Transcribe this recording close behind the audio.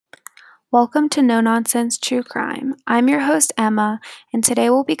Welcome to No Nonsense True Crime. I'm your host, Emma, and today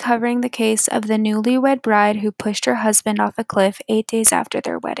we'll be covering the case of the newlywed bride who pushed her husband off a cliff 8 days after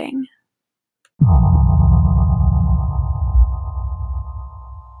their wedding.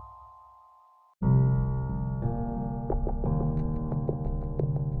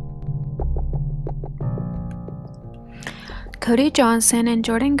 Cody Johnson and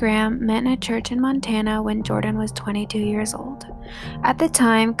Jordan Graham met in a church in Montana when Jordan was 22 years old. At the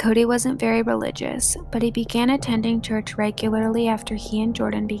time, Cody wasn't very religious, but he began attending church regularly after he and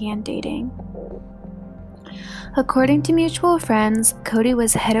Jordan began dating. According to mutual friends, Cody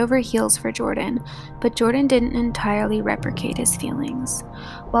was head over heels for Jordan, but Jordan didn't entirely reciprocate his feelings.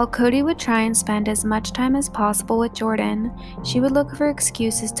 While Cody would try and spend as much time as possible with Jordan, she would look for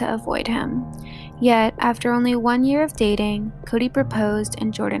excuses to avoid him. Yet, after only 1 year of dating, Cody proposed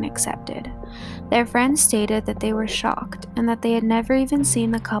and Jordan accepted. Their friends stated that they were shocked and that they had never even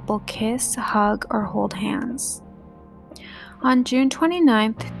seen the couple kiss, hug, or hold hands. On June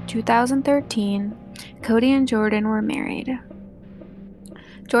 29, 2013, Cody and Jordan were married.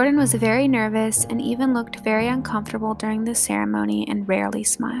 Jordan was very nervous and even looked very uncomfortable during the ceremony and rarely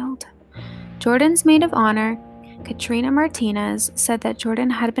smiled. Jordan's maid of honor, Katrina Martinez, said that Jordan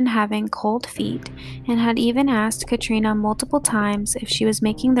had been having cold feet and had even asked Katrina multiple times if she was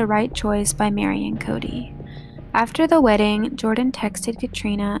making the right choice by marrying Cody. After the wedding, Jordan texted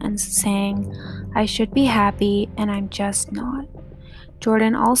Katrina and saying, "I should be happy and I'm just not."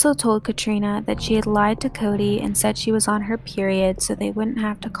 Jordan also told Katrina that she had lied to Cody and said she was on her period so they wouldn't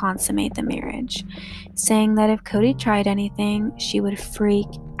have to consummate the marriage, saying that if Cody tried anything, she would freak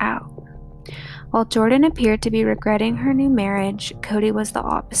out. While Jordan appeared to be regretting her new marriage, Cody was the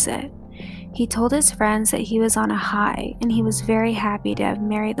opposite. He told his friends that he was on a high and he was very happy to have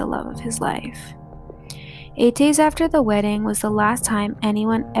married the love of his life. 8 days after the wedding was the last time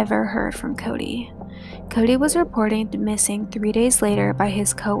anyone ever heard from Cody. Cody was reported missing 3 days later by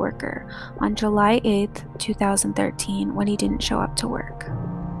his co-worker on July 8, 2013, when he didn't show up to work.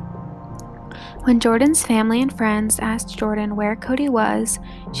 When Jordan's family and friends asked Jordan where Cody was,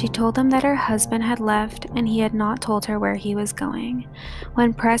 she told them that her husband had left and he had not told her where he was going.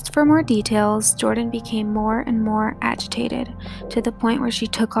 When pressed for more details, Jordan became more and more agitated, to the point where she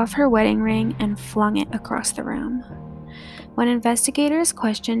took off her wedding ring and flung it across the room. When investigators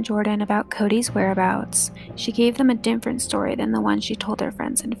questioned Jordan about Cody's whereabouts, she gave them a different story than the one she told her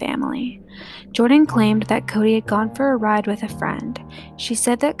friends and family. Jordan claimed that Cody had gone for a ride with a friend. She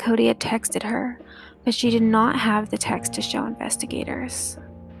said that Cody had texted her, but she did not have the text to show investigators.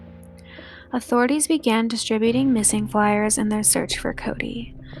 Authorities began distributing missing flyers in their search for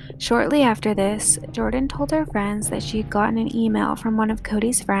Cody. Shortly after this, Jordan told her friends that she had gotten an email from one of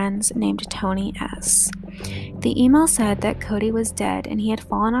Cody's friends named Tony S. The email said that Cody was dead and he had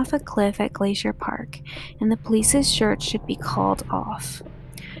fallen off a cliff at Glacier Park, and the police's search should be called off.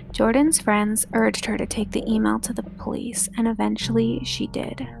 Jordan's friends urged her to take the email to the police, and eventually she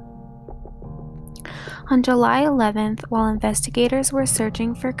did. On July 11th, while investigators were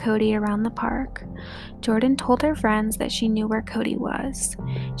searching for Cody around the park, Jordan told her friends that she knew where Cody was.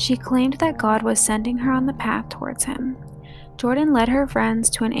 She claimed that God was sending her on the path towards him. Jordan led her friends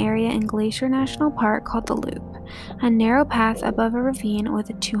to an area in Glacier National Park called The Loop, a narrow path above a ravine with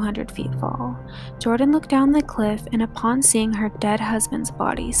a 200-foot fall. Jordan looked down the cliff and upon seeing her dead husband's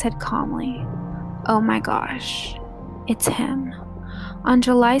body said calmly, "Oh my gosh, it's him." On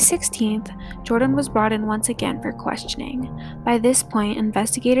July 16th, Jordan was brought in once again for questioning. By this point,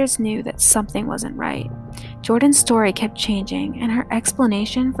 investigators knew that something wasn't right. Jordan's story kept changing, and her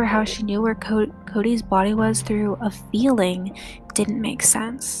explanation for how she knew where Cody's body was through a feeling didn't make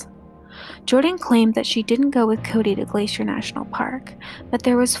sense. Jordan claimed that she didn't go with Cody to Glacier National Park, but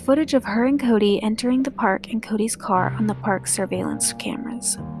there was footage of her and Cody entering the park in Cody's car on the park's surveillance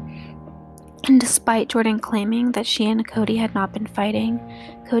cameras. And despite Jordan claiming that she and Cody had not been fighting,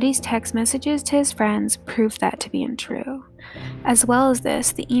 Cody's text messages to his friends proved that to be untrue. As well as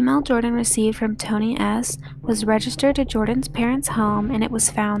this, the email Jordan received from Tony S. was registered to Jordan's parents' home, and it was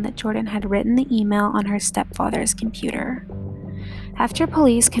found that Jordan had written the email on her stepfather's computer. After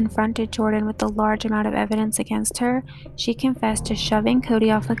police confronted Jordan with the large amount of evidence against her, she confessed to shoving Cody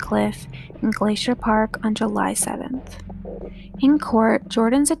off a cliff in Glacier Park on July 7th. In court,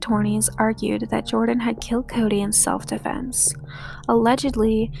 Jordan's attorneys argued that Jordan had killed Cody in self-defense.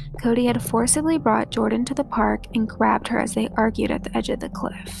 Allegedly, Cody had forcibly brought Jordan to the park and grabbed her as they argued at the edge of the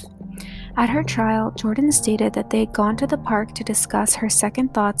cliff. At her trial, Jordan stated that they had gone to the park to discuss her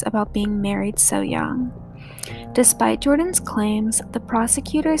second thoughts about being married so young. Despite Jordan's claims, the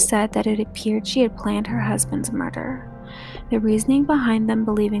prosecutor said that it appeared she had planned her husband's murder. The reasoning behind them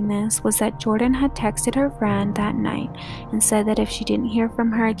believing this was that Jordan had texted her friend that night and said that if she didn't hear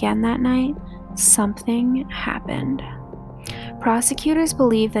from her again that night, something happened. Prosecutors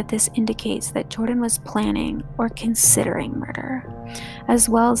believe that this indicates that Jordan was planning or considering murder. As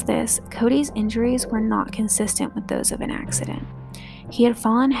well as this, Cody's injuries were not consistent with those of an accident. He had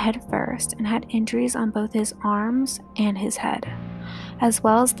fallen headfirst and had injuries on both his arms and his head. As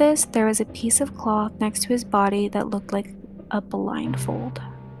well as this, there was a piece of cloth next to his body that looked like a blindfold.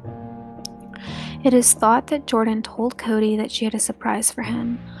 It is thought that Jordan told Cody that she had a surprise for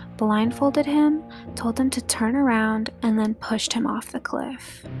him, blindfolded him, told him to turn around, and then pushed him off the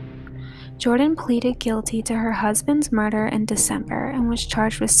cliff. Jordan pleaded guilty to her husband's murder in December and was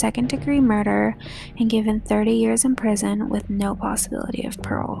charged with second-degree murder and given 30 years in prison with no possibility of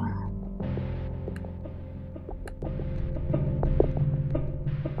parole.